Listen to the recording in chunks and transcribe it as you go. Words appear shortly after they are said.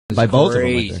By both of them,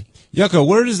 I think. Yucko,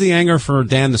 where does the anger for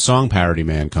Dan the Song Parody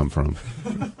Man come from?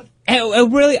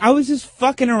 Really, I was just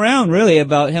fucking around, really,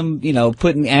 about him,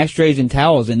 putting ashtrays and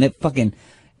towels, and it fucking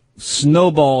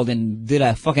snowballed and did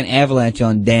a fucking avalanche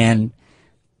on Dan,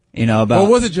 about... Well, it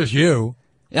wasn't just you.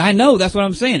 I know, that's what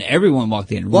I'm saying. Everyone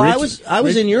walked in. Well, I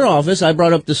was in your office. I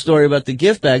brought up the story about the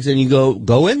gift bags, and you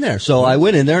go in there. So I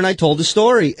went in there, and I told the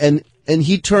story, and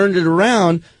he turned it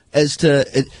around as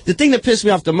to... The thing that pissed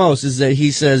me off the most is that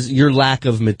he says, your lack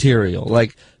of material.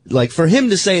 Like for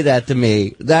him to say that to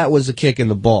me, that was a kick in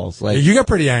the balls. Like, you got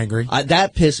pretty angry.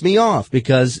 That pissed me off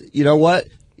because, you know what?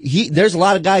 There's a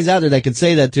lot of guys out there that could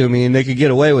say that to me and they could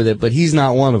get away with it, but he's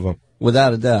not one of them,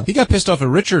 without a doubt. He got pissed off at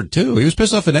Richard, too. He was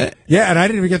pissed off at Ed. Yeah, and I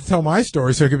didn't even get to tell my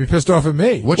story, so he could be pissed off at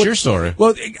me. What's your story?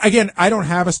 Well, again, I don't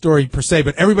have a story per se,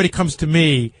 but everybody comes to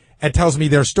me and tells me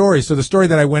their story. So the story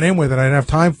that I went in with and I didn't have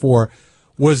time for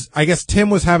was, I guess Tim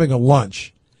was having a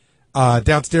lunch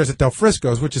downstairs at Del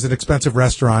Frisco's, which is an expensive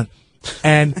restaurant.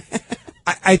 And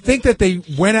I think that they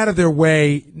went out of their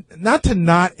way not to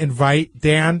not invite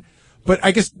Dan, but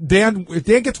I guess if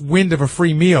Dan gets wind of a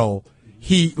free meal,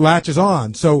 he latches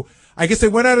on. So I guess they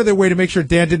went out of their way to make sure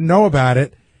Dan didn't know about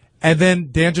it, and then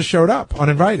Dan just showed up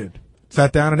uninvited,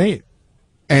 sat down and ate.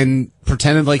 And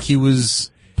pretended like he was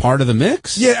part of the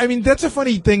mix? Yeah, I mean, that's a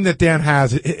funny thing that Dan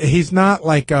has. He's not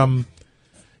like,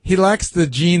 he lacks the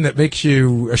gene that makes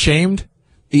you ashamed.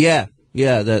 Yeah.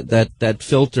 Yeah, that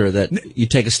filter that you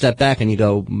take a step back and you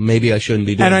go, maybe I shouldn't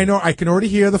be doing. And I know I can already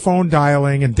hear the phone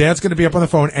dialing, and Dad's going to be up on the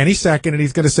phone any second, and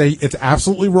he's going to say it's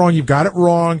absolutely wrong. You've got it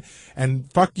wrong,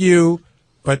 and fuck you.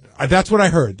 But that's what I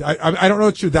heard. I don't know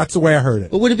it's true. That's the way I heard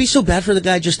it. But would it be so bad for the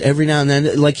guy just every now and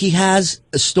then? Like he has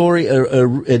a story,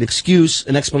 an excuse,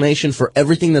 an explanation for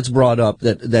everything that's brought up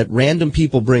that random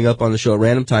people bring up on the show at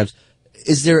random times.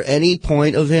 Is there any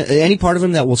point of him, any part of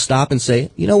him that will stop and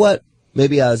say, you know what?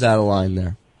 Maybe I was out of line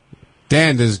there.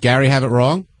 Dan, does Gary have it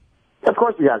wrong? Of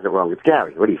course he has it wrong. It's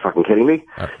Gary. What are you fucking kidding me?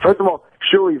 First of all,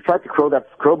 surely you tried to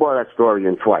crowbar that story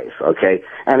in twice, okay?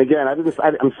 And again,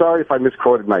 I'm sorry if I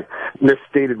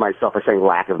misstated myself by saying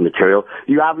lack of material.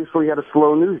 You obviously had a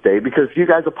slow news day because you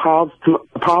guys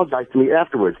apologized to me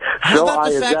afterwards. How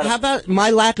about my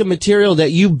lack of material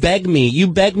that you beg me? You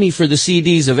beg me for the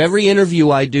CDs of every interview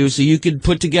I do so you could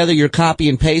put together your copy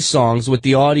and paste songs with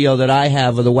the audio that I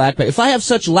have of the whack. If I have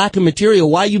such lack of material,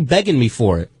 why are you begging me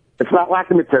for it? It's not lack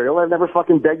of material. I've never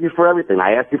fucking begged you for everything.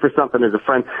 I asked you for something as a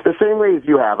friend, the same way as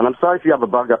you have, and I'm sorry if you have a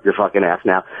bug up your fucking ass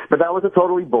now, but that was a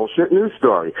totally bullshit news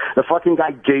story. The fucking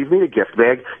guy gave me a gift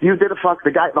bag. You did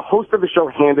the host of the show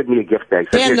handed me a gift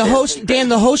bag. Dan, the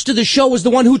host of the show was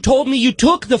the one who told me you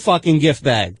took the fucking gift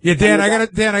bag. Yeah, Dan, I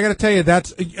gotta tell you,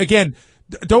 that's, again,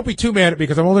 don't be too mad at me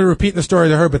because I'm only repeating the story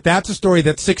to her, but that's a story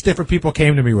that 6 different people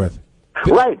came to me with.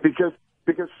 Right, because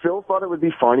Phil thought it would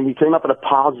be funny. He came up and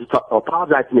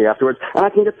apologized to me afterwards, and I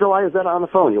can get Phil Iazetta on the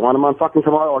phone. You want him on fucking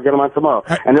tomorrow? I'll get him on tomorrow.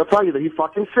 And he'll tell you that he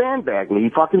fucking sandbagged me. He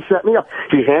fucking set me up.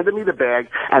 He handed me the bag,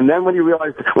 and then when he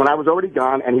realized, when I was already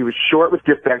gone, and he was short with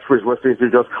gift bags for his listeners, he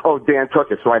goes, oh, Dan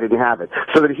took it, so I didn't have it.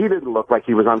 So that he didn't look like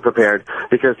he was unprepared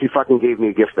because he fucking gave me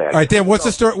a gift bag. All right, Dan, what's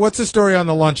the story on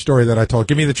the lunch story that I told?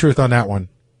 Give me the truth on that one.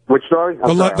 Which story?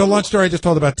 The lunch story I just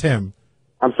told about Tim.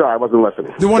 I'm sorry, I wasn't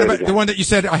listening. The one that you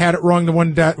said I had it wrong. The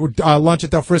one that lunch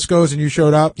at Del Frisco's and you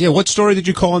showed up. Yeah, what story did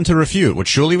you call in to refute? What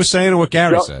Shuli was saying or what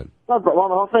Gary said? Well, the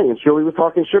whole thing. And Shuli was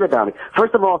talking shit about me.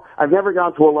 First of all, I've never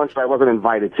gone to a lunch that I wasn't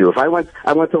invited to. If I went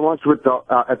to lunch with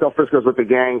at Del Frisco's with the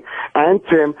gang and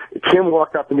Tim. Tim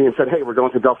walked up to me and said, "Hey, we're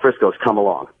going to Del Frisco's. Come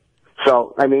along."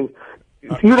 So, I mean.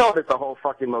 You know that the whole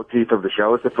fucking motif of the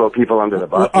show is to throw people under the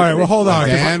bus. All right, well, hold on.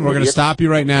 Dan, we're going to stop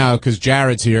you right now because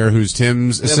Jared's here, who's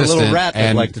Tim's assistant. I have a little rat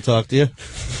that'd like to talk to you.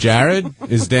 Jared,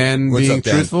 is Dan being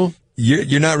truthful?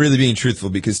 You're not really being truthful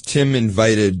because Tim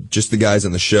invited just the guys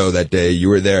on the show that day. You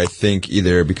were there, I think,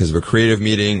 either because of a creative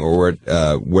meeting or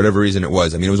whatever reason it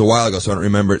was. I mean, it was a while ago, so I don't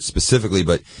remember it specifically,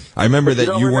 but I remember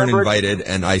that you weren't invited,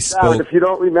 and I spoke. If you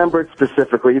don't remember it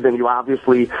specifically, then you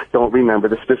obviously don't remember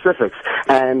the specifics.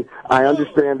 And I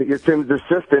understand that you're Tim's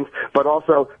assistant, but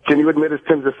also, can you admit as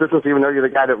Tim's assistant, even though you're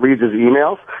the guy that reads his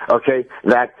emails, okay,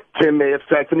 that Tim may have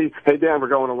said to me, "Hey, Dan, we're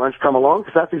going to lunch, come along,"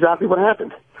 because that's exactly what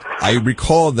happened. I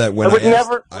recall that when I asked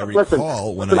Tim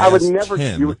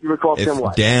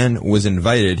if Dan was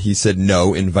invited, he said,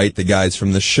 no, invite the guys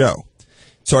from the show.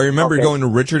 So I remember going to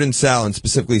Richard and Sal and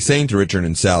specifically saying to Richard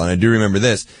and Sal, and I do remember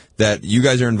this, that you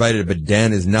guys are invited, but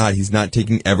Dan is not. He's not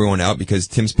taking everyone out because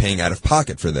Tim's paying out of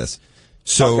pocket for this.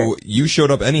 So you showed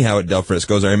up anyhow at Del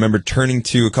Frisco's. I remember turning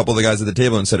to a couple of the guys at the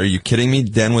table and said, "Are you kidding me?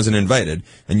 Dan wasn't invited."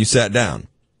 And you sat down.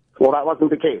 Well, that wasn't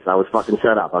the case. I was fucking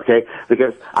set up, okay?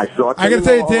 Because I saw... I gotta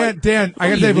tell you, Dan, I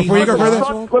gotta tell you, before you go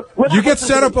further, you get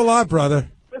set up a lot, brother.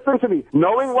 Listen to me.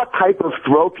 Knowing what type of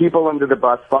throw people under the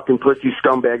bus fucking pussy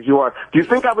scumbags you are, do you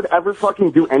think I would ever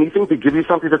fucking do anything to give you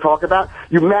something to talk about?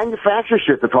 You manufacture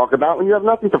shit to talk about when you have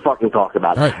nothing to fucking talk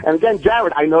about. Right. And again,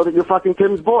 Jared, I know that you're fucking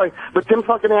Tim's boy, but Tim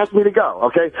fucking asked me to go,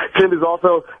 okay? Tim has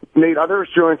also made other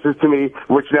assurances to me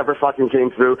which never fucking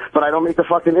came through, but I don't make a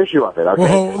fucking issue of it, okay?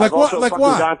 Whoa, like I've also what? Like fucking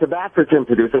what? gone to bat for Tim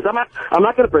to do things. I'm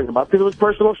not gonna bring him up because it was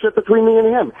personal shit between me and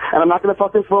him. And I'm not gonna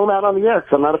fucking throw him out on the air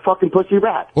because I'm not a fucking pussy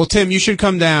rat. Well, Tim, you should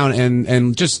come down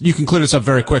and just, you can clear this up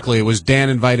very quickly. It was Dan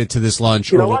invited to this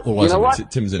lunch, or was it? You know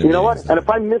what? Tim's in you know what? And if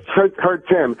I misheard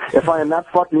Tim, if I am that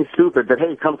fucking stupid that,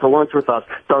 hey, come to lunch with us,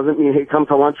 doesn't mean, hey, come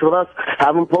to lunch with us,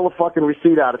 have him pull a fucking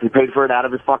receipt out if he paid for it out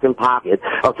of his fucking pocket,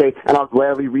 okay? And I'll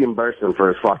gladly reimburse him for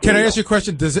his fucking Can I ask you a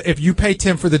question? If you pay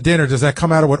Tim for the dinner, does that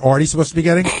come out of what Artie's supposed to be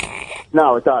getting?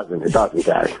 No, it doesn't. It doesn't,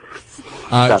 Gary.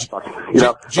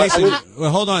 Jason,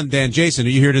 well, hold on, Dan. Jason, are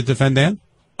you here to defend Dan?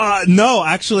 No,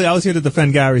 actually, I was here to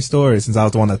defend Gary's story since I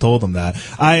was the one that told him that.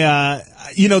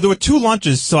 There were two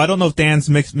lunches, so I don't know if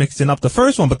Dan's mixing up the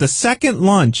first one, but the second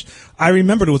lunch, I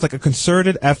remembered it was like a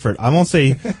concerted effort. I won't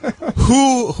say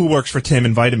who works for Tim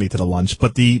invited me to the lunch,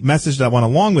 but the message that went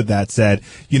along with that said,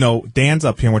 Dan's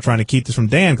up here and we're trying to keep this from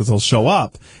Dan because he'll show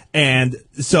up. And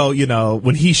so,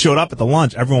 when he showed up at the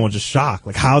lunch, everyone was just shocked.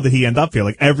 Like, how did he end up here?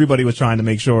 Like, everybody was trying to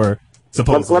make sure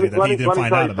supposedly that he didn't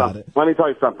find out about it. Let me tell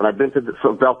you something. I've been to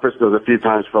Del Frisco's a few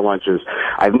times for lunches.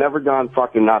 I've never gone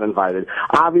fucking not invited.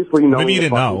 Obviously, knowing maybe you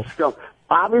didn't know.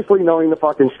 Obviously, knowing the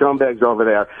fucking scumbags over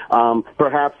there,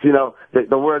 perhaps,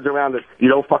 the words around it, you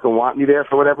don't fucking want me there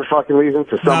for whatever fucking reason.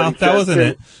 So somebody that wasn't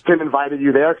it. Tim invited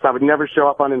you there because I would never show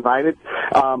up uninvited.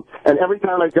 And every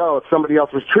time I go, if somebody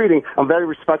else was treating, I'm very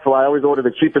respectful. I always order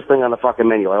the cheapest thing on the fucking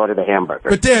menu. I order the hamburger.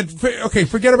 But Dan, okay,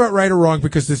 forget about right or wrong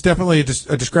because there's definitely a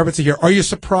discrepancy here. Are you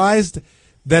surprised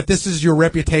that this is your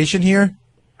reputation here?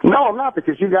 No, I'm not,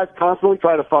 because you guys constantly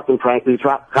try to fucking prank me,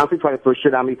 constantly try to throw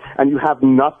shit on me, and you have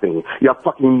nothing. You have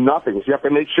fucking nothing. So you have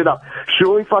to make shit up.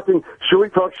 Shuli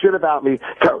talks shit about me,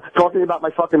 talking about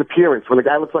my fucking appearance when the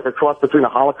guy looks like a cross between a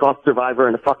Holocaust survivor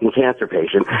and a fucking cancer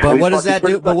patient. But what does that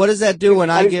do? But what does that do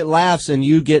when I get laughs and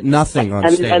you get nothing on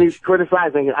stage? And he's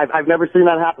criticizing. I've never seen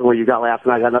that happen where you got laughs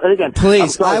and I got nothing. And again,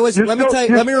 please,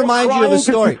 let me remind you of a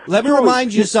story. Let me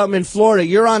remind you of something in Florida.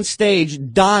 You're on stage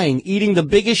dying, eating the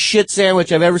biggest shit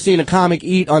sandwich I've ever seen a comic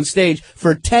eat on stage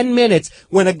for 10 minutes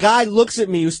when a guy looks at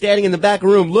me who's standing in the back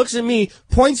room, looks at me,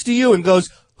 points to you and goes,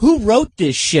 "Who wrote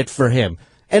this shit for him?"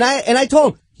 And I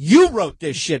told him, "You wrote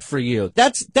this shit for you."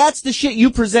 That's the shit you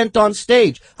present on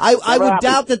stage. I would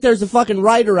doubt that there's a fucking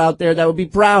writer out there that would be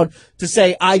proud to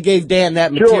say, "I gave Dan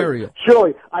that material."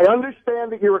 Sure. I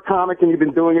understand that you're a comic and you've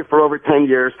been doing it for over 10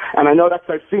 years, and I know that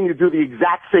I've seen you do the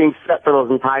exact same set for those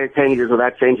entire 10 years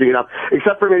without changing it up,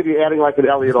 except for maybe adding like an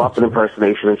Elliot Austin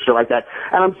impersonation and shit like that.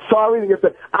 And I'm sorry that you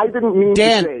said, I didn't mean to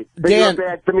say that you're a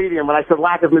bad comedian when I said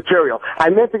lack of material. I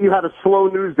meant that you had a slow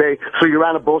news day, so you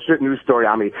ran a bullshit news story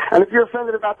on me. And if you're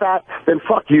offended about that, then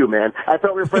fuck you, man. I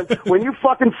thought we were friends. When you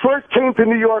fucking first came to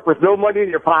New York with no money in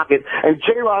your pocket and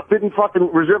J-Rock didn't fucking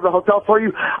reserve the hotel for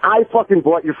you, I fucking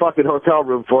bought your fucking hotel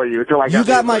room for you until I got You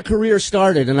got my career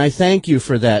started, and I thank you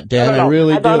for that, Dan. I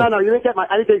really do. No, you didn't get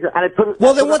I didn't take it.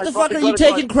 Well, then what the fuck are you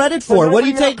taking credit for? What are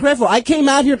you taking credit for? I came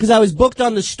out here because I was booked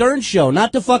on the Stern Show,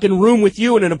 not to fucking room with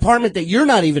you in an apartment that you're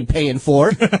not even paying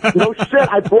for. No shit,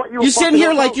 I bought you. You sitting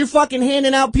here like you're fucking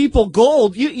handing out people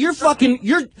gold. You're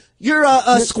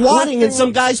squatting in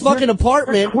some guy's fucking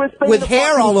apartment with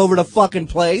hair all over the fucking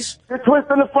place. You're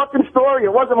twisting the fucking story.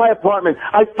 It wasn't my apartment.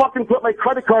 I fucking put my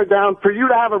credit card down for you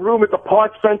to have a room at the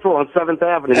Park Central on 7th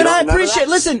Avenue. And I appreciate,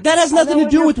 listen, that has nothing to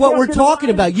do with what we're talking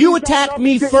about. You attacked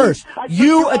me first.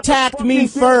 You attacked me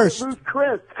first.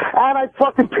 Chris, and I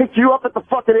fucking picked you up at the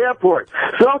fucking airport.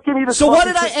 So don't give me the. So what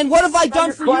have I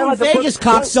done for you in Vegas,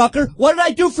 cocksucker? What did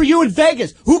I do for you in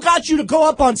Vegas? Who got you to go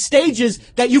up on stages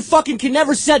that you fucking can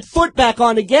never set foot back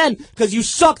on again because you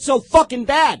sucked so fucking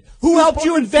bad? Who helped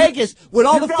you in Vegas with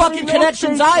all the fucking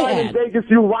connections I had? In Vegas,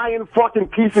 you lying fucking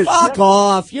piece of Fuck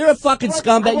off. You're a fucking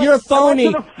scumbag. You're a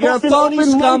phony. You're a phony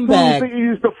scumbag. That you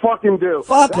used to fucking do.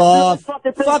 Fuck off.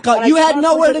 Fuck off. You had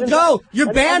nowhere to go.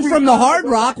 You're banned from the Hard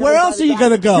Rock. Where else are you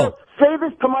going to go? say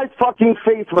this to my fucking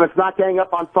face when it's not getting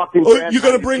up on fucking... Oh, you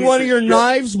gonna bring one of your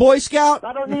knives, Boy Scout?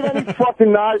 I don't need any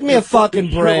fucking knives. Give me a fucking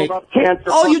break.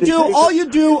 All you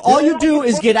do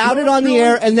is get outed on the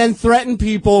air and then threaten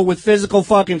people with physical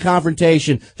fucking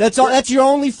confrontation. That's all. That's your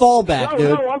only fallback,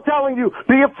 dude. No, I'm telling you,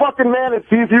 be a fucking man and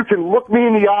see if you can look me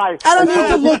in the eye. I don't need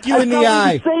to look you in the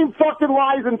eye. The same fucking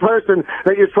lies in person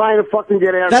that you're trying to fucking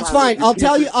get air. That's fine. I'll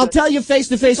tell you face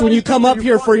to face when you come up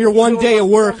here for your 1 day of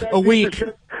work a week.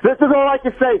 This is all I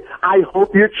can say. I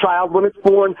hope your child, when it's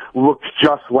born, looks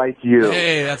just like you.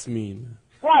 Hey, that's mean.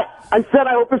 What? I said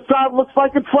I hope his child looks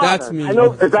like its father. That's mean. I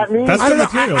know. Is that mean? That's I don't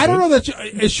know that.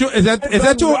 Is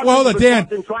that to? Well, hold on, Dan.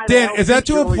 Dan, is that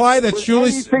to imply that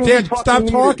Shuli's? Dan, stop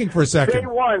talking for a second. Day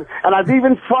one, and I've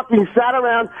even fucking sat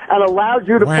around and allowed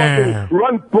you to fucking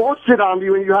run bullshit on me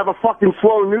when you have a fucking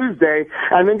slow news day,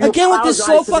 and then you again with this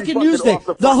slow fucking news day.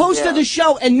 The host of the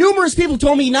show and numerous people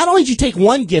told me not only did you take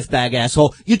one gift bag,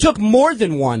 asshole, you took more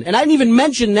than one, and I didn't even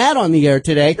mention that on the air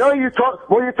today. No, you're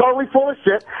totally full of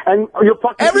shit, and you're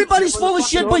fucking. Everybody's full of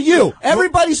shit but you.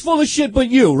 Everybody's full of shit but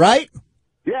you, right?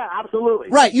 Yeah, absolutely.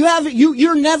 Right.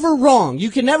 You're never wrong. You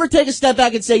can never take a step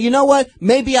back and say, you know what?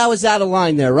 Maybe I was out of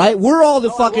line there, right? We're all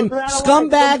the fucking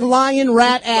scumbag, lion,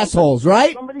 rat assholes,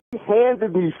 right? Somebody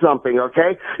handed me something,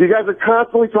 okay? You guys are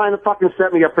constantly trying to fucking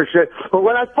set me up for shit. But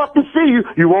when I fucking see you,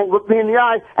 you won't look me in the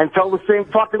eye and tell the same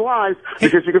fucking lies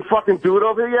because you can fucking do it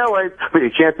over the airwaves, but you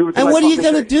can't do it to And my what are you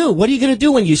fucking gonna face. do? What are you gonna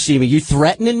do when you see me? You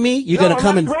threatening me? You gonna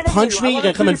come and punch me? You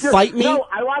gonna come and fight me? No,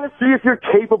 I want to see if you're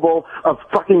capable of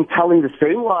fucking telling the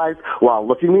same lies while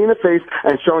looking me in the face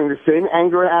and showing the same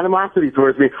anger and animosity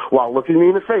towards me while looking me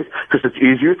in the face. Because it's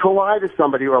easier to lie to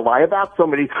somebody or lie about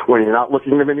somebody when you're not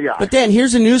looking them in the eye. But Dan,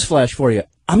 here's a newsflash for you.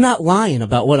 I'm not lying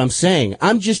about what I'm saying.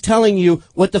 I'm just telling you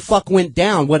what the fuck went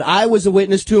down, what I was a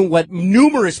witness to, and what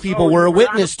numerous people were a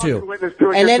witness to.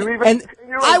 And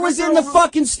I was in the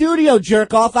fucking studio,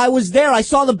 jerk off. I was there. I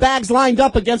saw the bags lined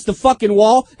up against the fucking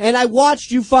wall, and I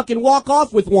watched you fucking walk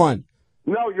off with one.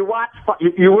 No, you watched.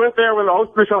 You weren't there when the host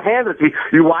of the show handed it to me.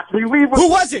 You watched me leave. Who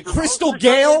was it? Crystal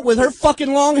Gale with her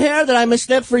fucking long hair that I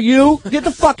misstepped for you? Get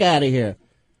the fuck out of here.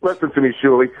 Listen to me,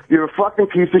 Shuli. You're a fucking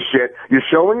piece of shit. You're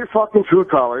showing your fucking true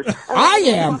colors. I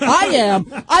am.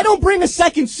 I don't bring a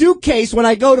second suitcase when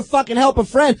I go to fucking help a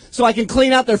friend so I can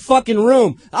clean out their fucking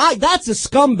room. That's a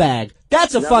scumbag.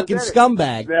 That's a fucking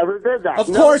scumbag. Never did that. Of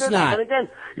course not. And again,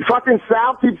 fucking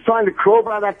Sal keeps trying to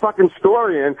crowbar that fucking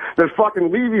story in that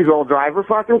fucking Levy's old driver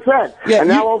fucking said. Yeah, and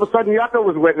now all of a sudden Yucca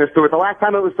was witness to it. The last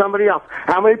time it was somebody else.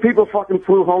 How many people fucking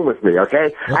flew home with me,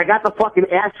 okay? I got the fucking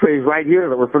ashtrays right here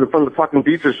that were from the fucking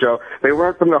pizza show. They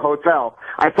weren't from the hotel.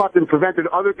 I fucking prevented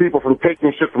other people from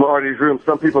taking shit from Artie's room.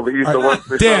 Some people that used to work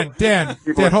for Dan,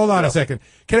 hold on a second.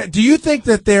 Do you think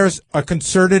that there's a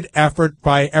concerted effort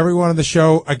by everyone on the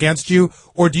show against you?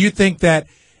 Or do you think that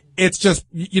it's just,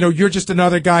 you're just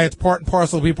another guy, it's part and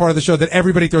parcel to be part of the show, that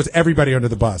everybody throws everybody under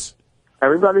the bus?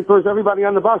 Everybody throws everybody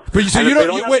on the bus. But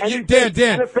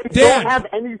Dan, if they don't have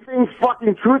anything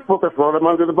fucking truthful to throw them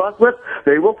under the bus with,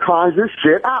 they will conjure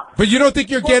shit up. But you don't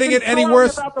think you're getting it any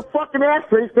worse? About the fucking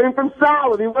ashtrays came from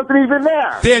Sal, and he wasn't even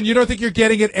there. Dan, you don't think you're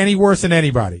getting it any worse than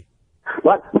anybody?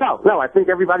 What? No, I think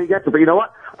everybody gets it. But you know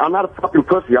what? I'm not a fucking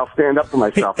pussy. I'll stand up for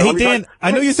myself. Hey Dan,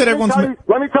 I know you said everyone's...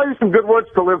 Let me tell you some good words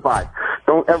to live by.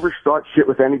 Don't ever start shit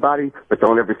with anybody, but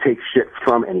don't ever take shit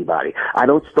from anybody. I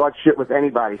don't start shit with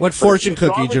anybody. What fortune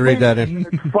cookie did you read that in?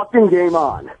 It's fucking game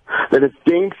on. That it's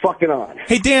game fucking on.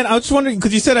 Hey Dan, I was just wondering,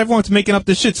 because you said everyone's making up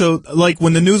this shit, so like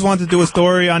when the news wanted to do a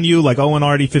story on you, like Owen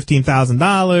Artie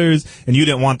 $15,000, and you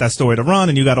didn't want that story to run,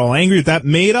 and you got all angry, is that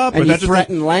made up? And you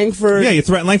threatened Langford? Yeah, you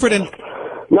threatened Langford, and...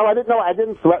 No, I didn't. No, I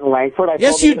didn't threaten Langford.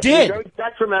 Yes, you did. It's very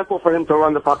detrimental for him to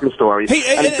run the fucking story. And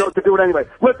to do it anyway.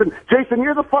 Listen, Jason,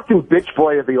 you're the fucking bitch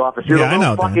boy of the office. You're you're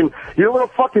a little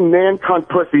fucking man cunt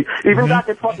pussy. Even back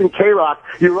at fucking K-Rock,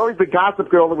 you're always the gossip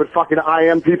girl that would fucking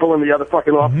IM people in the other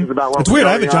fucking offices about what. It's weird.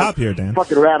 I have a job here, Dan.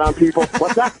 Fucking rat on people.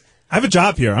 What's that? I have a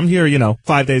job here. I'm here,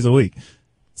 5 days a week.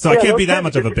 So I can't be that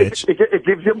much of a bitch. It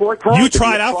gives you more time. You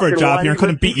tried out for a job here and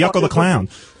couldn't beat Yucko the Clown.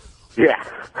 Yeah.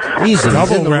 Easy.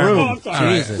 Double room.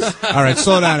 Jesus. All right,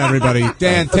 slow down, everybody.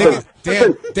 Dan,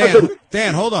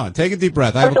 Dan, hold on. Take a deep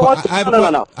breath. I have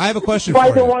a question for you.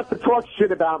 Anybody that wants to talk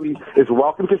shit about me is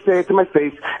welcome to say it to my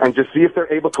face and just see if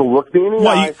they're able to look me in the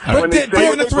eye.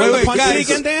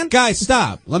 Guys,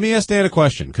 stop. Let me ask Dan a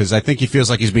question, because I think he feels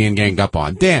like he's being ganged up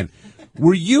on. Dan,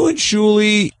 were you and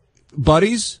Shuli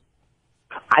buddies?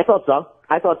 I thought so.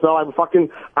 I thought so.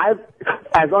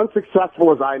 As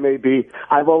unsuccessful as I may be,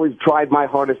 I've always tried my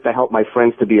hardest to help my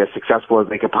friends to be as successful as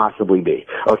they could possibly be.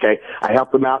 Okay? I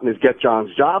helped him out in his Get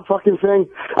John's Job fucking thing.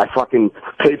 I fucking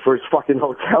paid for his fucking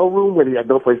hotel room when he had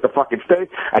no place to fucking stay.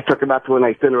 I took him out to a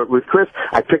nice dinner with Chris.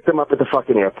 I picked him up at the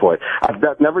fucking airport. I've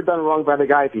never done wrong by the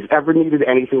guy. If he's ever needed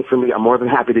anything from me, I'm more than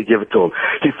happy to give it to him.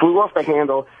 He flew off the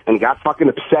handle and got fucking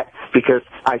upset because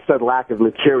I said lack of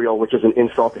material, which is an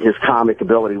insult to his comic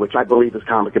ability, which I believe his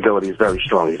comic ability is very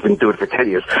strong. He's been doing it for 10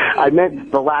 years. I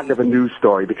meant the lack of a news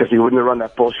story because he wouldn't have run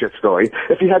that bullshit story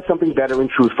if he had something better and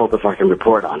truthful to fucking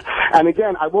report on. And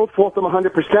again, I won't fault him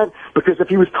 100% because if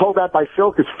he was told that by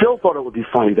Phil, because Phil thought it would be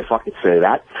funny to fucking say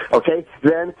that, okay,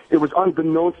 then it was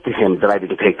unbeknownst to him that I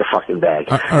didn't take the fucking bag.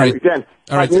 All right. And again,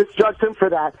 I misjudged him for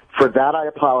that. For that, I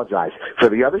apologize. For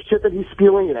the other shit that he's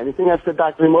spewing and anything I've said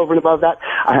back to him over and above that,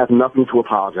 I have nothing to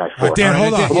apologize for. Dan,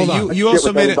 hold on. You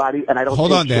also made it.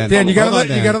 Hold on, Dan. Dan, you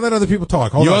gotta let other people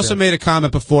talk. You also made a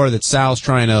comment before that Sal's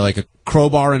trying to like a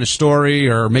crowbar in a story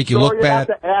or make you look bad.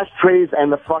 The ashtrays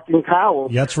and the fucking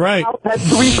towels. That's right. Sal had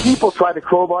 3 people try to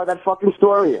crowbar that fucking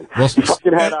story in. Well, he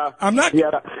fucking had I'm not.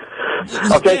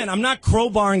 Okay. Dan, I'm not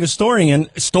crowbarring a story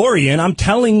in. I'm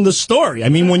telling the story. I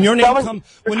mean, when your name comes,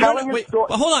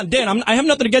 hold on, Dan. I have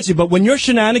nothing against you, but when your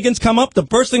shenanigans come up, the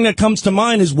first thing that comes to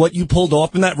mind is what you pulled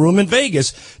off in that room in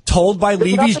Vegas, told by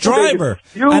Levy's driver.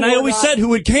 And I always said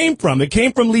who it came from. It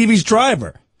came from Levy's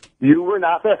driver. You were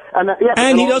not there.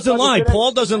 And he doesn't lie.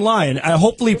 Paul doesn't lie. And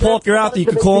hopefully, Paul, if you're out there, you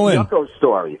can call in. Yucko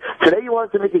story. Today you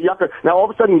wanted to make a Yucko. Now all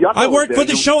of a sudden Yucko. I work for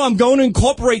the show. I'm going to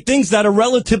incorporate things that are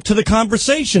relative to the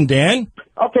conversation, Dan.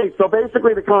 Okay, so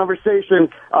basically the conversation,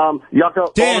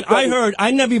 Yucko. Dan, I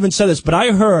never even said this, but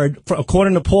I heard,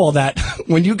 according to Paul, that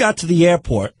when you got to the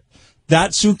airport,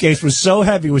 that suitcase was so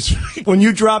heavy. When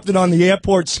you dropped it on the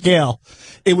airport scale,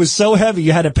 it was so heavy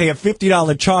you had to pay a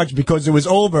 $50 charge because it was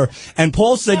over. And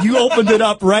Paul said you opened it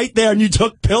up right there and you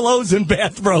took pillows and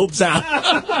bathrobes out.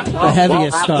 The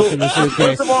heaviest stuff in the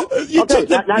suitcase. First of all,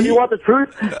 now you want the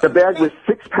truth? The bag was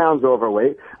 6 pounds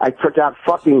overweight. I took out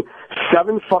fucking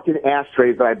 7 fucking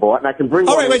ashtrays that I bought, and I can bring.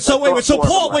 All right, so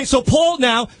Paul,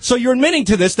 you're admitting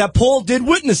to this that Paul did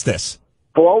witness this.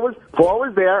 Paul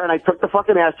was there, and I took the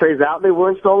fucking ashtrays out, and they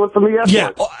weren't stolen from the airport.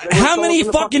 Yeah. How many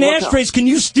fucking ashtrays can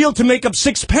you steal to make up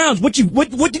 6 pounds? What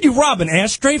did you rob, an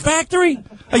ashtray factory?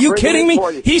 Are you kidding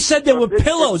me? He said there were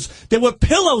pillows. There were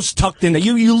pillows tucked in there.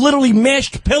 You literally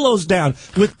mashed pillows down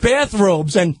with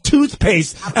bathrobes and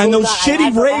toothpaste and those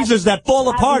shitty razors that fall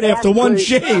apart after one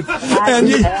shave. And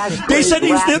they said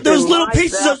there was little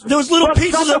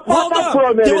pieces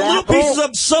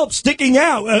of soap sticking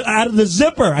out of the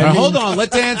zipper. Hold on.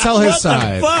 Let Dan tell his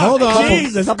side. Hold on.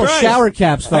 Jesus a couple Christ. shower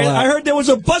caps fell out. I heard there was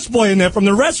a busboy in there from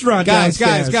the restaurant. Guys.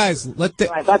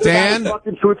 That's Dan. as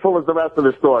fucking truthful as the rest of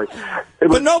the story.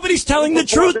 But nobody's telling the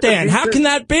truth, Dan. How can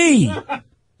that be?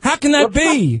 How can that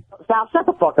be? Sal, shut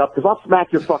the fuck up, because I'll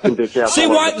smack your fucking bitch out. See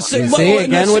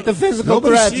again with the physical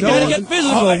threat. You gotta get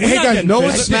physical. Hey guys, no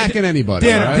one's smacking anybody.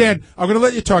 Dan, I'm going to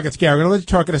let you talk. It's Gary. I'm going to let you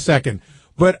talk in a second.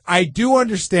 But I do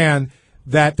understand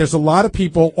that there's a lot of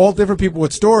people, all different people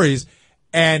with stories.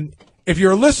 And if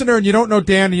you're a listener and you don't know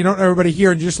Dan and you don't know everybody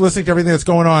here and you're just listening to everything that's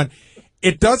going on,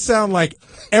 it does sound like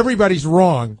everybody's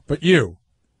wrong but you.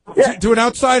 Yeah. To an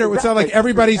outsider, it would sound like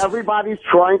everybody's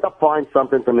trying to find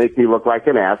something to make me look like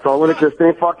an asshole, and it just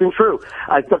ain't fucking true.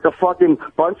 I took a fucking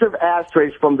bunch of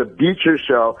ashtrays from the Beecher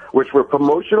show, which were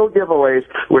promotional giveaways,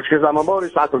 which, because I'm a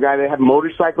motorcycle guy, they had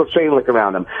motorcycle chain link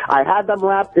around them. I had them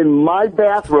wrapped in my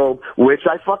bathrobe, which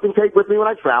I fucking take with me when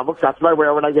I travel, because that's what I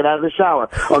wear when I get out of the shower.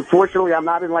 Unfortunately, I'm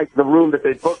not in, like, the room that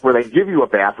they book where they give you a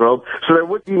bathrobe, so there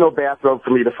would be no bathrobe for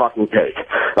me to fucking take.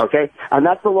 Okay? And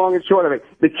that's the long and short of it.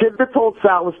 The kid that told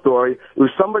Sal the story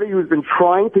was somebody who's been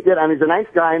trying to get, and he's a nice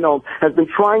guy, I know, has been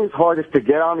trying his hardest to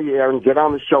get on the air and get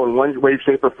on the show in one way,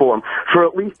 shape, or form for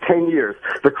at least 10 years.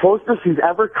 The closest he's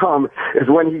ever come is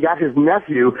when he got his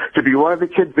nephew to be one of the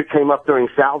kids that came up during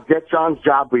Sal's Get John's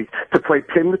Job Week to play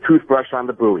Pin the Toothbrush on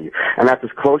the buoy. And that's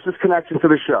his closest connection to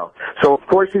the show. So, of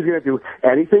course, he's going to do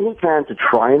anything he can to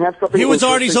try and have something. He was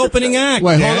already his opening act.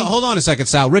 Wait, hold on a second,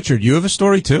 Sal. Richard, you have a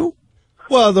story, too?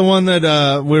 Well, the one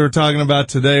that we were talking about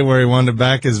today where he wanted to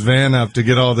back his van up to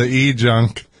get all the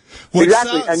E-junk. Well,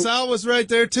 Exactly. Sal was right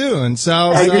there too, and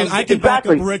Sal. I can back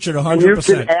up Richard 100%.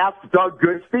 You can ask Doug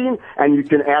Goodstein, and you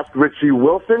can ask Richie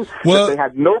Wilson. Well, that they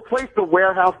had no place to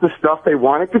warehouse the stuff they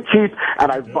wanted to keep,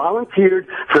 and I volunteered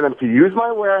for them to use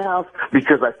my warehouse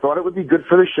because I thought it would be good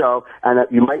for the show, and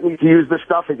that you might need to use the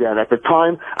stuff again. At the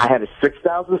time, I had a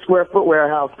 6,000 square foot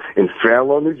warehouse in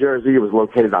Fairlawn, New Jersey. It was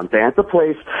located on Bantha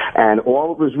Place, and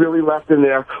all that was really left in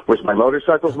there was my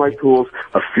motorcycles, my tools,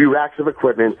 a few racks of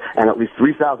equipment, and at least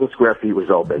 3,000 square feet was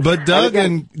open. But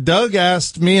Doug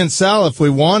asked me and Sal if we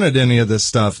wanted any of this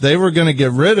stuff. They were going to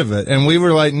get rid of it, and we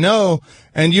were like, no.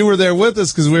 And you were there with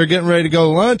us because we were getting ready to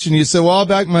go to lunch, and you said, well, I'll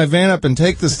back my van up and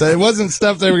take this stuff. It wasn't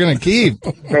stuff they were going to keep.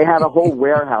 They had a whole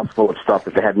warehouse full of stuff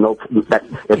that they had that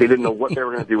they didn't know what they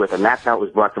were going to do with, and that's how it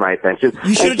was brought to my attention.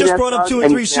 You should have just brought up 2 or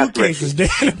 3 suitcases, Dan,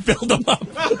 and filled them up.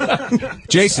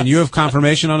 Jason, you have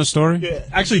confirmation on a story? Yeah.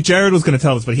 Actually, Jared was going to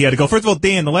tell us, but he had to go. First of all,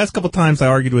 Dan, the last couple of times I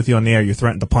argued with you on the air, you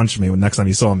threatened to punch me when next time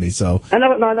you saw me. So I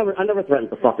never threatened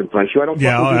to fucking punch you. I don't.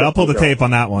 Yeah, all right, I'll pull the tape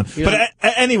on that one. But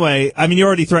anyway, I mean, you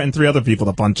already threatened 3 other people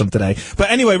to punch him today.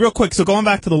 But anyway, real quick, so going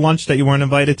back to the lunch that you weren't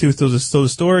invited to, so the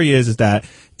story is that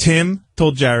Tim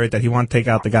told Jared that he wanted to take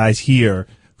out the guys here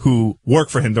who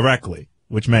work for him directly,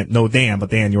 which meant no Dan, but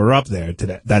Dan, you were up there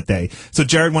that day. So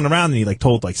Jared went around and he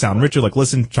told Sal and Richard,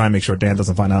 listen, try and make sure Dan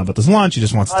doesn't find out about this lunch. He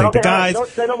just wants to take the guys. Don't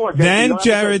say no more, then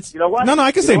Jared's, no,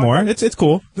 I can say more. It's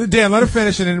cool. Dan, let her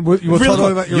finish and then we'll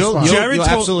talk about your response. You'll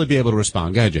absolutely be able to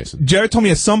respond. Go ahead, Jason. Jared told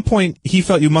me at some point he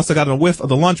felt you must have gotten a whiff of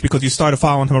the lunch because you started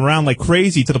following him around like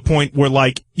crazy to the point where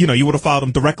you would have followed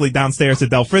him directly downstairs to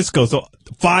Del Frisco. So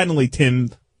finally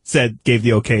Tim gave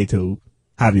the okay to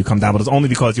have you come down, but it's only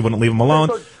because you wouldn't leave him alone.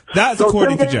 That's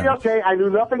according to Jared. Okay, I knew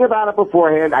nothing about it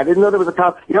beforehand. I didn't know there was a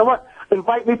cop. You know what?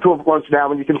 Invite me to a lunch now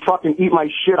when you can fucking eat my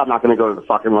shit. I'm not going to go to the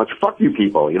fucking lunch. Fuck you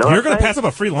people. You know You're going to pass up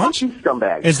a free lunch? Fuck you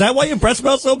scumbags. Is that why your breath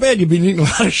smells so bad? You've been eating a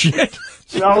lot of shit?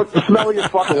 No, it's the smell of your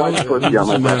fucking lunch pussy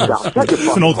on my breath.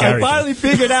 It's an old Gary. I finally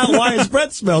figured out why his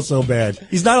breath smells so bad.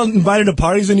 He's not invited to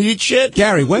parties and he eats shit?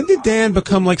 Gary, when did Dan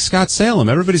become like Scott Salem?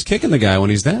 Everybody's kicking the guy when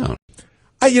he's down.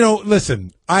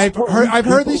 Listen, I've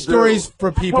heard these stories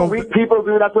from people. That's what weak people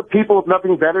do. That's what people with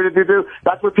nothing better to do.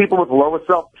 That's what people with lower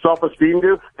self-esteem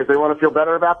do because they want to feel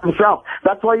better about themselves.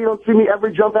 That's why you don't see me ever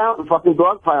jump out and fucking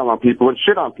dogpile on people and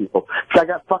shit on people. I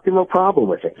got fucking no problem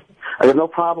with it. I have no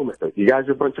problem with it. You guys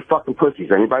are a bunch of fucking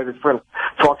pussies. Anybody that's trying to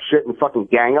talk shit and fucking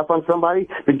gang up on somebody,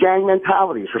 the gang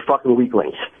mentality is for fucking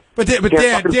weaklings. But Dan,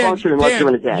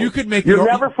 you could make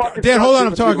Dan, hold on,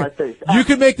 I'm talking. You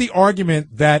could make the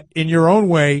argument that in your own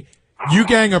way, you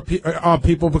gang up on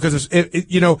people because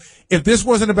if this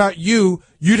wasn't about you,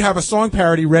 you'd have a song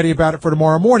parody ready about it for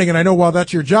tomorrow morning. And I know while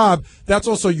that's your job, that's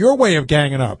also your way of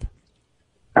ganging up.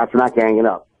 That's not ganging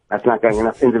up. That's not ganging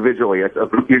up individually. It's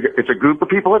a group of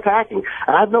people attacking.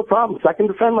 And I have no problems. I can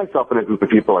defend myself in a group of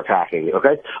people attacking,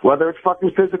 okay? Whether it's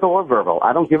fucking physical or verbal.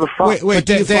 I don't give a fuck. Wait,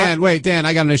 Dan,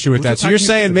 I got an issue with that. So you're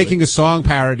saying making a song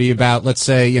parody about, let's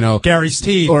say, Gary's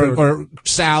teeth or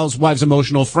Sal's wife's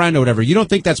emotional friend or whatever. You don't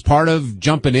think that's part of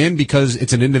jumping in because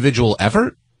it's an individual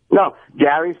effort? No,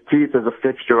 Gary's teeth is a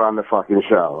fixture on the fucking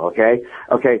show, okay?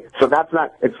 Okay, so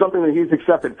it's something that he's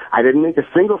accepted. I didn't make a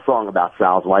single song about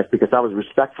Sal's wife because I was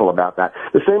respectful about that.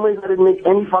 The same way I didn't make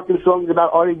any fucking songs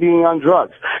about Artie being on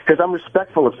drugs because I'm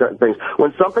respectful of certain things.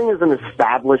 When something is an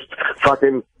established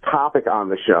fucking topic on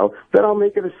the show, then I'll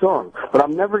make it a song. But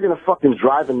I'm never going to fucking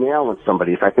drive a nail on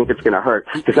somebody if I think it's going to hurt.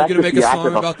 You going to make a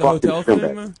song about the hotel thing,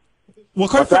 man?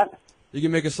 What's that? You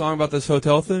can make a song about this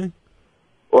hotel thing?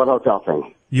 What hotel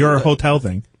thing? Your hotel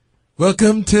thing.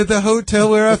 Welcome to the hotel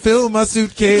where I fill my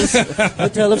suitcase.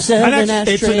 Hotel of 7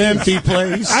 ashtrays. It's an empty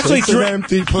place. Actually, it's an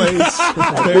empty place.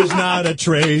 There's not a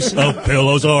trace of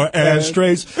pillows or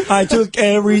ashtrays. I took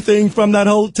everything from that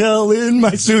hotel in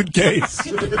my suitcase.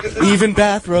 Even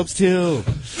bathrobes, too.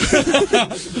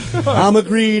 I'm a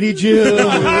greedy Jew.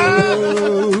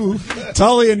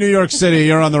 Tully in New York City,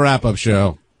 you're on the wrap-up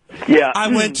show. Yeah. I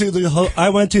went to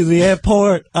the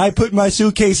airport. I put my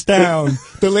suitcase down.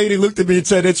 The lady looked at me and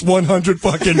said, "It's 100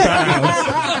 fucking pounds."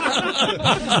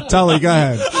 Tully, go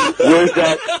ahead.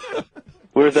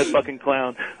 Where's that fucking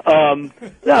clown? No,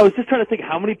 I was just trying to think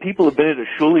how many people have been at a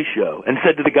Shuley show and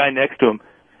said to the guy next to him,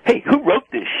 "Hey, who wrote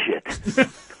this shit?"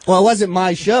 Well, it wasn't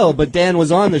my show, but Dan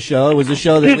was on the show. It was a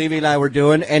show that Levy and I were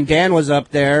doing, and Dan was up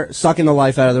there sucking the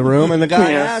life out of the room, and the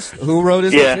guy asked who wrote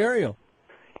his material.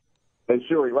 And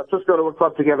Shuey, let's just go to a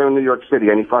club together in New York City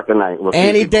any fucking night.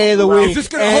 Any day of the week. Is this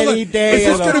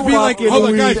gonna be like? Hold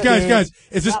on, guys.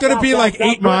 Is this gonna be like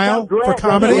 8 Mile for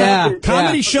comedy? Yeah,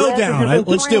 Comedy Showdown.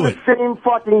 Let's do it. Same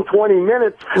fucking 20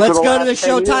 minutes. Let's go to the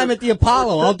Showtime at the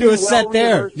Apollo. I'll do a set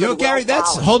there. Yo, Gary,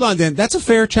 hold on, Dan. That's a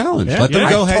fair challenge. Yeah, Let them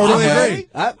go ahead. Totally agree.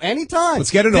 Anytime.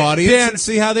 Let's get an audience and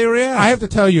see how they react. I have to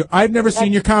tell you, I've never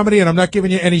seen your comedy, and I'm not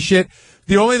giving you any shit.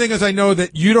 The only thing is I know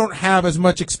that you don't have as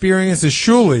much experience as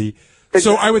Shuli,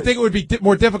 so I would think it would be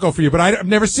more difficult for you, but I've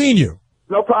never seen you.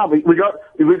 No problem. We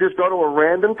just go to a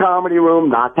random comedy room,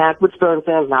 not packed with Stern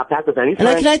fans, not packed with any And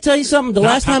friends. can I tell you something? The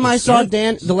last time I saw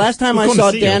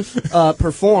Dan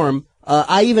perform,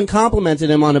 I even complimented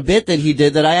him on a bit that he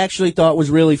did that I actually thought was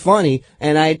really funny,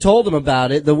 and I told him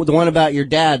about it, the one about your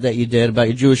dad that you did, about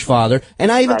your Jewish father,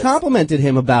 and I even complimented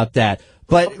him about that.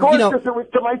 But, of course, because it was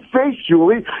to my face,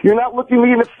 Julie. You're not looking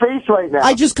me in the face right now.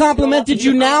 I just complimented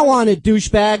you now on it,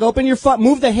 douchebag. Open your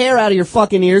move the hair out of your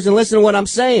fucking ears and listen to what I'm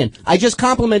saying. I just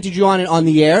complimented you on it on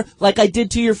the air, like I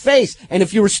did to your face. And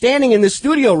if you were standing in the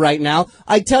studio right now,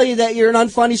 I'd tell you that you're an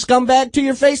unfunny scumbag to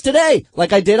your face today,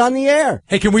 like I did on the air.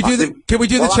 Hey, can we do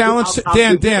the challenge,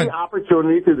 Dan? Dan, the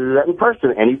opportunity to do that in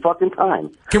person any fucking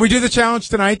time. Can we do the challenge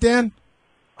tonight, Dan?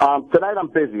 Tonight I'm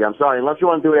busy. I'm sorry, unless you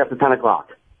want to do it after 10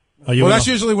 o'clock. Well, that's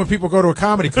usually when people go to a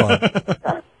comedy club.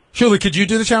 Shirley, could you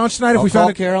do the challenge tonight if we found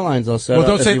it? Caroline's. I'll set Well,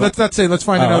 don't say. Let's not say. Let's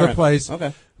find another place.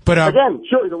 Okay. But again,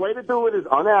 Shirley, the way to do it is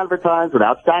unadvertised,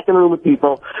 without stacking the room with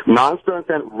people, non-Stern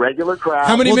fan, regular crowd.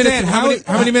 How many minutes? Dan,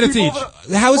 how many minutes each?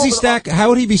 How is he How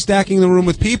would he be stacking the room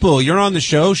with people? You're on the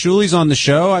show. Shuli's on the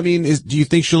show. I mean, do you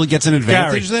think Shuli gets an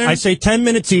advantage there? I say 10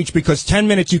 minutes each because 10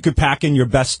 minutes you could pack in your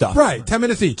best stuff. Right, 10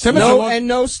 minutes each. 10 minutes and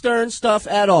no Stern stuff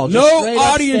at all. No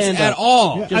audience at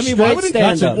all. Yeah, I mean, why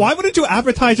wouldn't you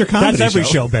advertise your comedy? That's every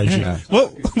show, Benji. Yeah.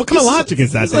 What kind of logic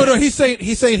is that? No, he's saying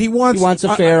he wants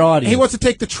a fair audience. He wants to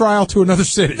take the trial to another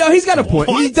city. No, he's got a point.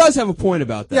 He does have a point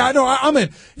about that. Yeah, I know. I'm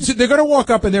in. So they're going to walk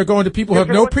up and they're going to people who have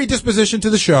no predisposition to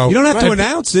the show. You don't have to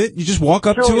announce it. You just walk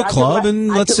up to a club and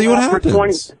let's see what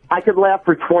happens. I could laugh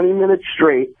for 20 minutes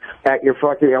straight at your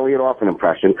fucking Elliot Orphan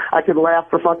impression. I could laugh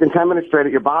for fucking 10 minutes straight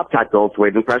at your Bobcat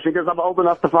Goldthwait impression because I'm old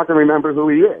enough to fucking remember who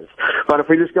he is. But if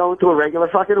we just go into a regular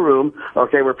fucking room,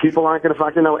 okay, where people aren't going to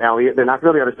fucking know Elliot, they're not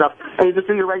going to know the other stuff, and you just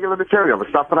do your regular material, the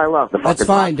stuff that I love. That's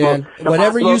fine, Dan.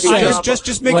 Whatever you say.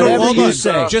 Just make a hold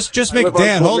on. Just make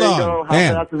Dan. Hold on.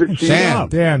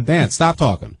 Dan. Stop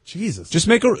talking. Jesus. Just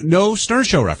make no Stern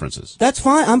Show references. That's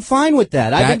fine. I'm fine with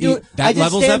that. I did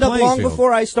stand up long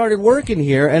before I started working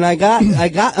here, and I got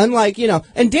unlike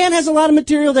and Dan has a lot of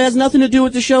material that has nothing to do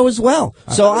with the show as well.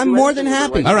 So I'm more than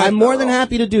happy. All right. I'm more than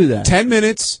happy to do that. 10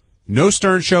 minutes. No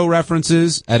Stern Show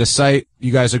references at a site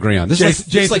you guys agree on. This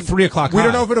is like 3 o'clock. We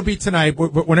don't know if it'll be tonight,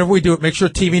 but whenever we do it, make sure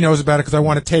TV knows about it because I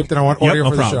want it taped and I want audio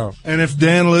for the show. And if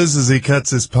Dan loses, he cuts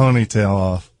his ponytail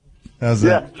off. How's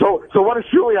that? So what does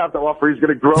Shuli have to offer? He's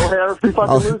going to grow hair if he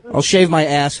fucking loses? I'll shave my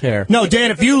ass hair. No,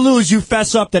 Dan, if you lose, you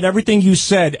fess up that everything you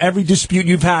said, every dispute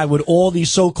you've had with all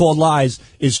these so-called lies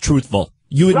is truthful.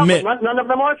 You admit. None of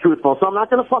them are truthful, so I'm not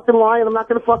going to fucking lie, and I'm not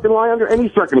going to fucking lie under any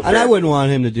circumstance. And I wouldn't want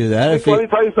him to do that. Let me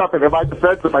tell you something. If I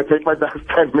defense, if I take my best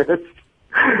 10 minutes,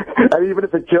 and even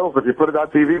if it kills, if you put it on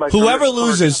TV, whoever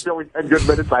loses, and good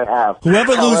minutes I have.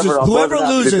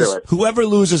 Whoever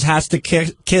loses has to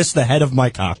kiss the head of my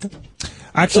cock.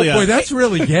 Actually, boy, that's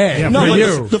really gay. No, for but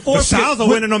you. The Sal's a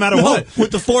winner no matter what.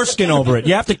 With the foreskin over it.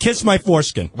 You have to kiss my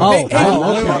foreskin. Okay.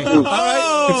 All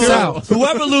right.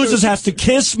 Whoever loses has to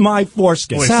kiss my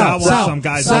foreskin. Boy, Sal wants some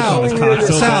guys on his cock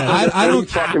so bad.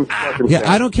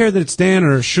 I don't care that it's Dan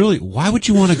or Shirley. Why would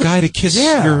you want a guy to kiss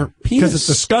your penis? Because it's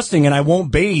disgusting, and I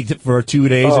won't bathe for 2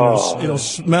 days, and it'll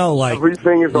smell like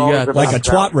everything is like a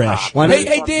twat rash.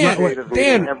 Hey,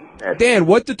 Dan,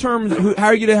 what determines? How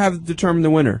are you going to determine the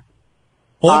winner?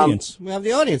 Audience. We have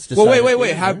the audience decide. Well,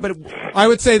 wait. But I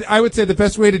would say the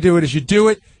best way to do it is you do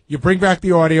it, you bring back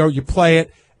the audio, you play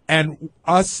it, and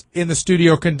us in the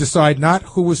studio can decide not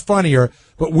who was funnier,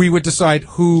 but we would decide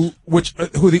who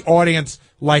the audience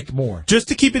liked more. Just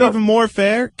to keep it even more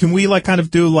fair, can we kind of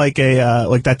do like a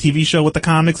like that TV show with the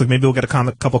comics? Like maybe we'll get a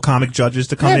couple comic judges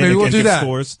to come in and give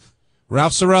scores.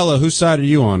 Ralph Sorella, whose side are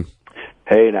you on?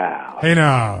 Hey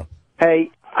now. Hey,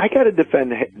 I got to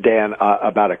defend Dan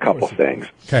about a couple things.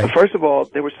 Okay. First of all,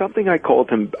 there was something I called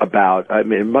him about. I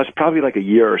mean, it must probably like a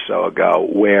year or so ago,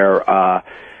 where I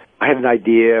had an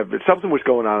idea. Something was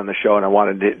going on in the show, and I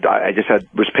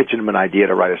was pitching him an idea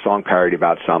to write a song parody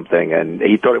about something, and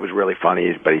he thought it was really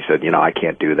funny, but he said, I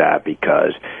can't do that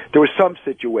because there was some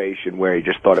situation where he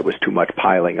just thought it was too much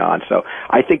piling on. So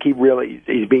I think he's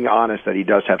being honest that he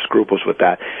does have scruples with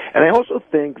that, and I also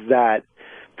think that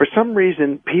for some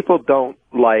reason, people don't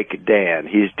like Dan.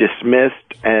 He's dismissed,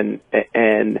 and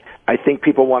I think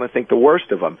people want to think the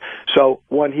worst of him. So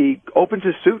when he opens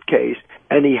his suitcase,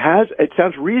 and it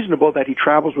sounds reasonable that he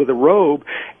travels with a robe,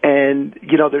 and,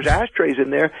 there's ashtrays in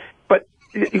there, but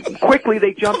quickly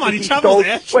they jump. Come on, he travels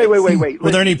ashtrays. Wait.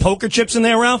 Were there any poker chips in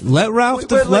there, Ralph? Let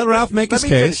Ralph make his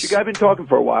case. I've been talking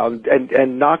for a while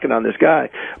and knocking on this guy,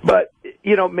 but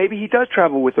maybe he does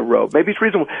travel with a robe. Maybe it's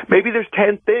reasonable. Maybe there's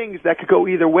 10 things that could go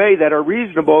either way that are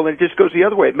reasonable, and it just goes the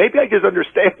other way. Maybe I just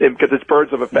understand him because it's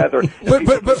birds of a feather.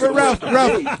 but Ralph,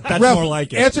 that's more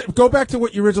like it. Go back to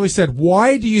what you originally said.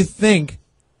 Why do you think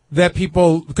that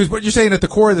people, because what you're saying at the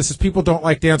core of this is people don't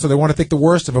like Dan, so they want to think the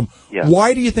worst of him. Yeah.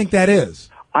 Why do you think that is?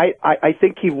 I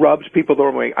think he rubs people the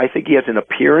wrong way. I think he has an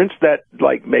appearance that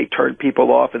may turn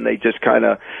people off, and they just kind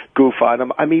of goof on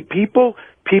him. I mean, people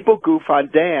goof on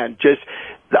Dan.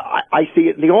 I see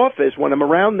it in the office when I'm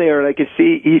around there, and I can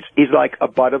see he's like a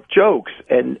butt of jokes.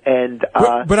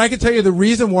 But I can tell you the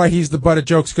reason why he's the butt of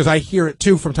jokes, because I hear it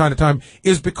too from time to time,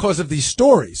 is because of these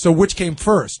stories. So which came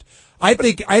first? I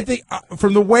think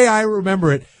from the way I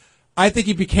remember it, I think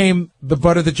he became the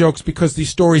butt of the jokes because these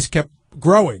stories kept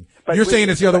growing. You're saying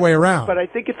it's the other way around. But I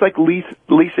think it's like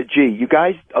Lisa G. You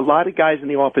guys, a lot of guys in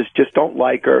the office just don't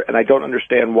like her, and I don't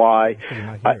understand why.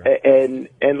 And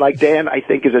like Dan, I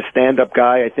think is a stand-up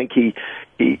guy. I think he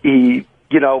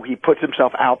puts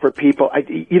himself out for people.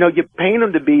 You paint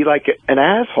him to be like an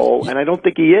asshole, and I don't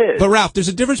think he is. But Ralph, there's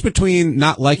a difference between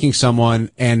not liking someone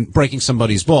and breaking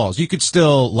somebody's balls. You could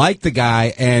still like the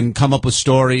guy and come up with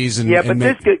stories and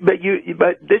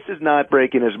but this is not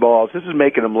breaking his balls. This is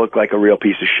making him look like a real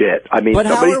piece of shit. I mean,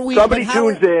 somebody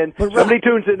tunes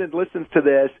in and listens to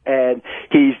this, and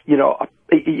he's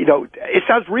it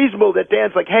sounds reasonable that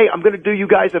Dan's like, hey, I'm going to do you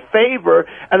guys a favor,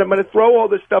 and I'm going to throw all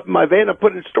this stuff in my van and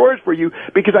put it in storage for you,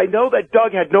 because I know that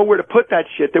Doug had nowhere to put that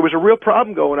shit. There was a real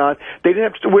problem going on. They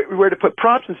didn't have where to put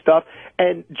props and stuff,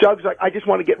 and Doug's like, I just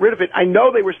want to get rid of it. I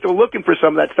know they were still looking for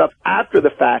some of that stuff after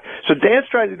the fact, so Dan's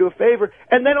trying to do a favor,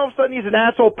 and then all of a sudden he's an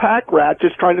asshole pack rat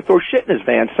just trying to throw shit in his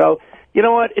van. So, you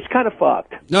know what? It's kind of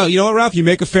fucked. No, you know what, Ralph? You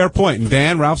make a fair point, and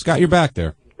Dan, Ralph's got your back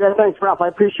there. Yeah, thanks, Ralph. I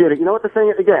appreciate it. You know what the thing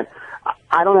is? Again,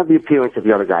 I don't have the appearance that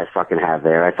the other guys fucking have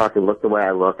there. I fucking look the way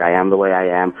I look. I am the way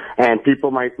I am. And people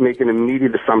might make an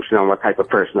immediate assumption on what type of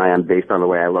person I am based on the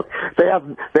way I look. They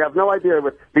have no idea.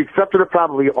 With the exception of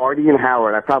probably Artie and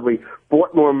Howard, I probably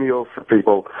bought more meals for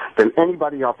people than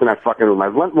anybody else in that fucking room.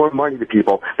 I've lent more money to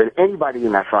people than anybody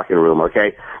in that fucking room,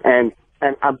 okay? And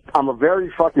I'm a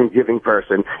very fucking giving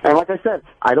person. And like I said,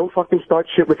 I don't fucking start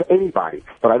shit with anybody.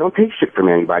 But I don't take shit from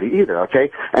anybody either,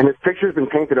 okay? And this picture's been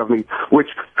painted of me, which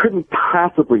couldn't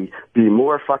possibly be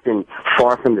more fucking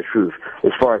far from the truth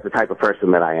as far as the type of person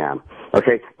that I am.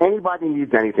 Okay? Anybody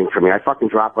needs anything from me, I fucking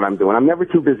drop what I'm doing. I'm never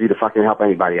too busy to fucking help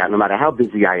anybody out, no matter how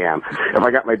busy I am. If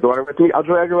I got my daughter with me, I'll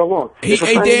drag her along. Hey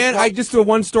Dan, I just do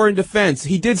one story in defense.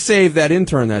 He did save that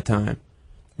intern that time.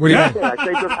 What do you mean?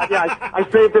 I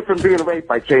saved it from being raped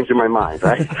by changing my mind,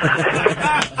 right?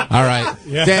 All right.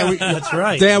 Yeah, Dan, that's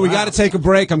right. Dan, we got to take a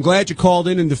break. I'm glad you called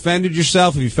in and defended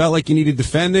yourself. If you felt like you needed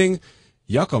defending,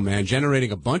 Yucko, man,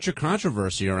 generating a bunch of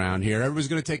controversy around here. Everybody's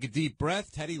going to take a deep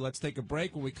breath. Teddy, let's take a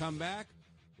break. When we come back,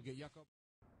 we'll get Yucko.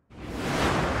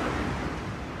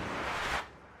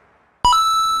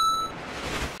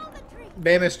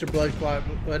 Ban Mr. Bludclot,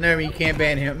 but no, you can't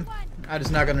ban him. I'm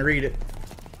just not going to read it.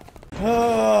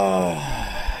 Oh.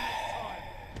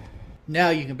 Now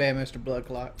you can ban Mr.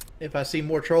 Bludclot. If I see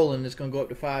more trolling, it's going to go up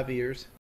to 5 years.